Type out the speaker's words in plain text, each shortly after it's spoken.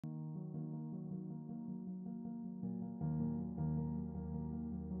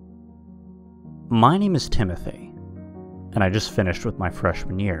My name is Timothy, and I just finished with my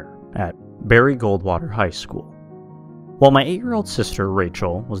freshman year at Barry Goldwater High School. While my 8-year-old sister,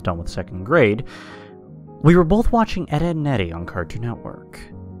 Rachel, was done with 2nd grade, we were both watching Ed, Edd n Eddy on Cartoon Network.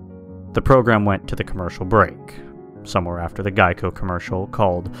 The program went to the commercial break, somewhere after the Geico commercial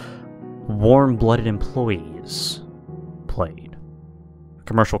called Warm-Blooded Employees played. The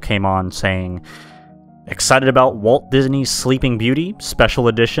commercial came on saying, "Excited about Walt Disney's Sleeping Beauty Special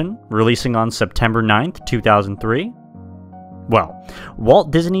Edition, releasing on September 9th, 2003? Well,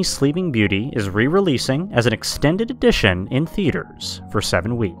 Walt Disney's Sleeping Beauty is re-releasing as an extended edition in theaters for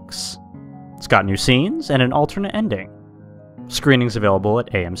 7 weeks. It's got new scenes and an alternate ending. Screenings available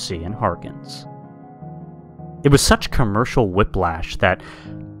at AMC and Harkins." It was such commercial whiplash that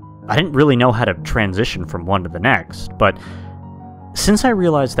I didn't really know how to transition from one to the next, but since I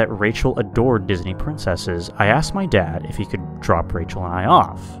realized that Rachel adored Disney princesses, I asked my dad if he could drop Rachel and I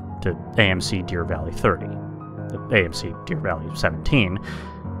off to AMC Deer Valley 30, AMC Deer Valley 17,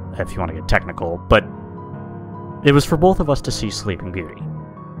 if you want to get technical, but it was for both of us to see Sleeping Beauty,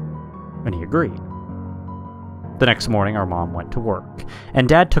 and he agreed. The next morning, our mom went to work, and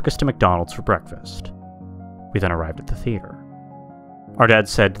Dad took us to McDonald's for breakfast. We then arrived at the theater. Our dad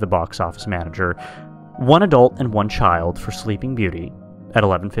said to the box office manager, 1 adult and 1 child for Sleeping Beauty at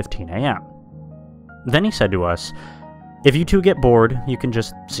 11:15 a.m. Then he said to us, "If you two get bored, you can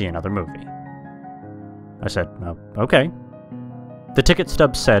just see another movie." I said, "Oh, okay." The ticket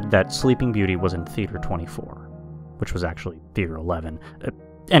stub said that Sleeping Beauty was in Theater 24, which was actually Theater 11.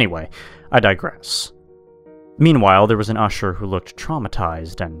 Anyway, I digress. Meanwhile, there was an usher who looked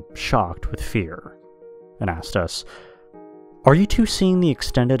traumatized and shocked with fear, and asked us, "Are you two seeing the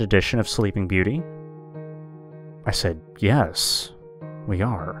extended edition of Sleeping Beauty?" I said, "Yes, we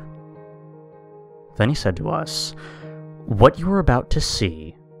are." Then he said to us, "What you are about to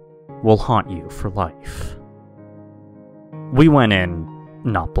see will haunt you for life." We went in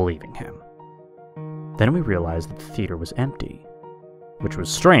not believing him. Then we realized that the theater was empty, which was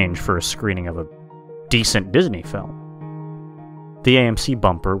strange for a screening of a decent Disney film. The AMC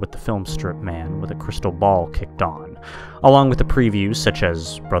bumper with the film strip man with a crystal ball kicked on, along with the previews such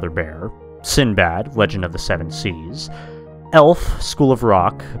as Brother Bear, Sinbad, Legend of the Seven Seas, Elf, School of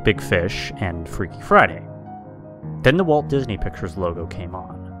Rock, Big Fish, and Freaky Friday. Then the Walt Disney Pictures logo came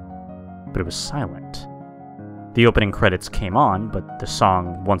on, but it was silent. The opening credits came on, but the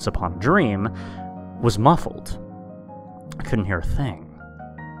song Once Upon a Dream was muffled. I couldn't hear a thing.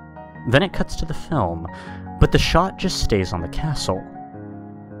 Then it cuts to the film, but the shot just stays on the castle.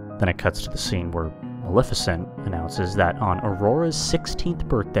 Then it cuts to the scene where Maleficent announces that on Aurora's 16th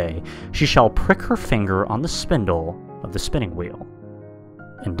birthday, she shall prick her finger on the spindle of the spinning wheel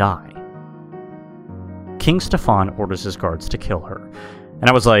and die. King Stefan orders his guards to kill her, and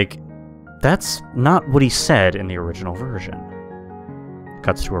I was like, that's not what he said in the original version.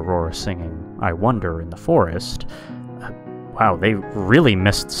 Cuts to Aurora singing I Wonder in the forest. Wow, they really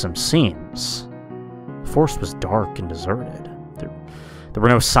missed some scenes. The forest was dark and deserted. There were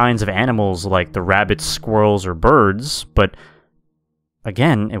no signs of animals like the rabbits, squirrels, or birds, but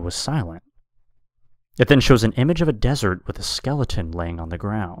again, it was silent. It then shows an image of a desert with a skeleton laying on the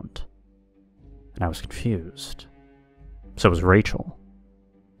ground. And I was confused. So was Rachel.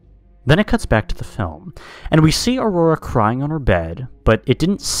 Then it cuts back to the film, and we see Aurora crying on her bed, but it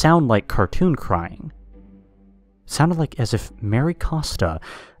didn't sound like cartoon crying. It sounded like as if Mary Costa,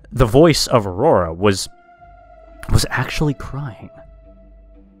 the voice of Aurora, was actually crying.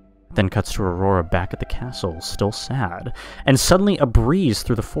 Then cuts to Aurora back at the castle, still sad, and suddenly a breeze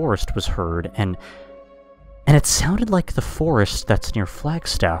through the forest was heard, and it sounded like the forest that's near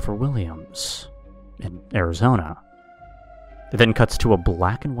Flagstaff or Williams, in Arizona. It then cuts to a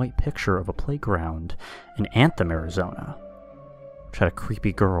black and white picture of a playground in Anthem, Arizona, which had a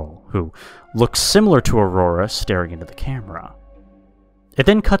creepy girl who looked similar to Aurora staring into the camera. It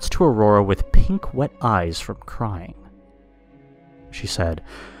then cuts to Aurora with pink, wet eyes from crying. She said,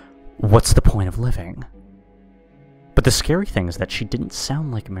 "What's the point of living?" But the scary thing is that she didn't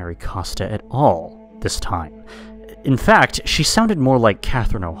sound like Mary Costa at all this time. In fact, she sounded more like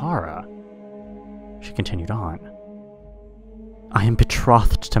Catherine O'Hara. She continued on. "I am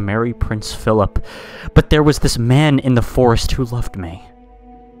betrothed to marry Prince Philip, but there was this man in the forest who loved me."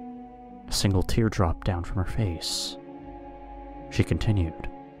 A single tear dropped down from her face. She continued,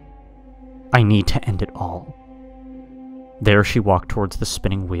 "I need to end it all." There she walked towards the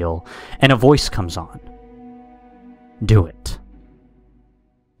spinning wheel, and a voice comes on. "Do it."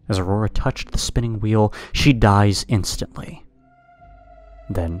 As Aurora touched the spinning wheel, she dies instantly.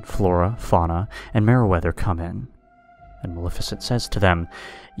 Then Flora, Fauna, and Meriwether come in, And Maleficent says to them,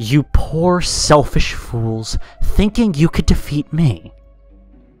 "You poor selfish fools, thinking you could defeat me.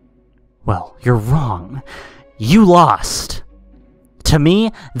 Well, you're wrong. You lost. To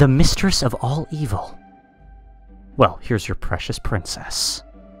me, the mistress of all evil. Well, here's your precious princess."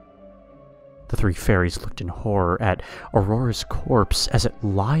 The three fairies looked in horror at Aurora's corpse as it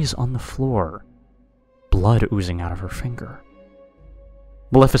lies on the floor, blood oozing out of her finger.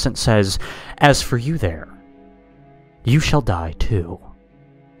 Maleficent says, "As for you there, you shall die too."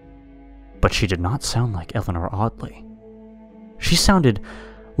 But she did not sound like Eleanor Audley. She sounded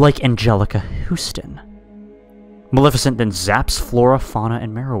like Angelica Houston. Maleficent then zaps Flora, Fauna,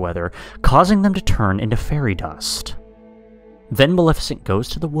 and Merryweather, causing them to turn into fairy dust. Then Maleficent goes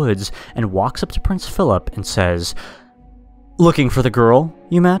to the woods and walks up to Prince Philip and says, "Looking for the girl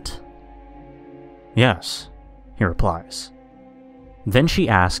you met?" "Yes," he replies. Then she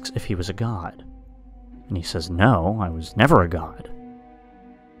asks if he was a god, and he says, "No, I was never a god."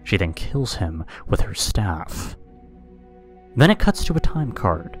 She then kills him with her staff. Then it cuts to a time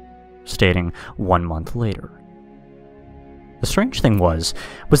card, stating 1 month later. The strange thing was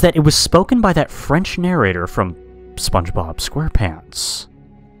that it was spoken by that French narrator from SpongeBob SquarePants.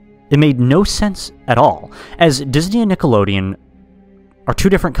 It made no sense at all, as Disney and Nickelodeon are two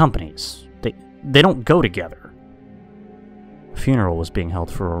different companies. They don't go together. A funeral was being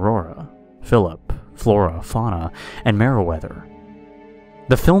held for Aurora, Philip, Flora, Fauna, and Merryweather.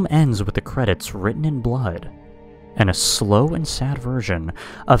 The film ends with the credits written in blood, and a slow and sad version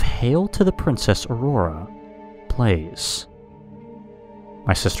of "Hail to the Princess Aurora" plays.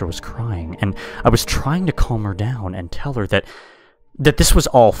 My sister was crying, and I was trying to calm her down and tell her that this was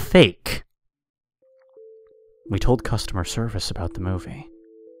all fake. We told customer service about the movie,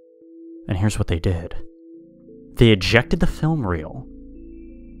 and here's what they did. They ejected the film reel,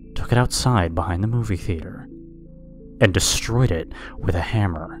 took it outside behind the movie theater, and destroyed it with a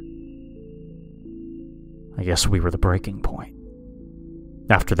hammer. I guess we were the breaking point.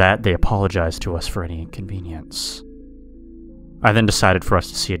 After that, they apologized to us for any inconvenience. I then decided for us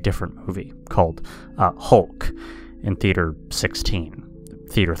to see a different movie called Hulk in Theater 16,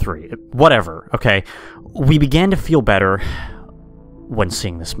 Theater 3, whatever, okay? We began to feel better when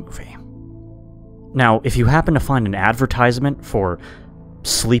seeing this movie. Now, if you happen to find an advertisement for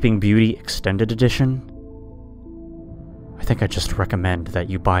Sleeping Beauty Extended Edition, I think I just recommend that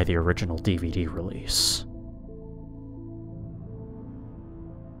you buy the original DVD release.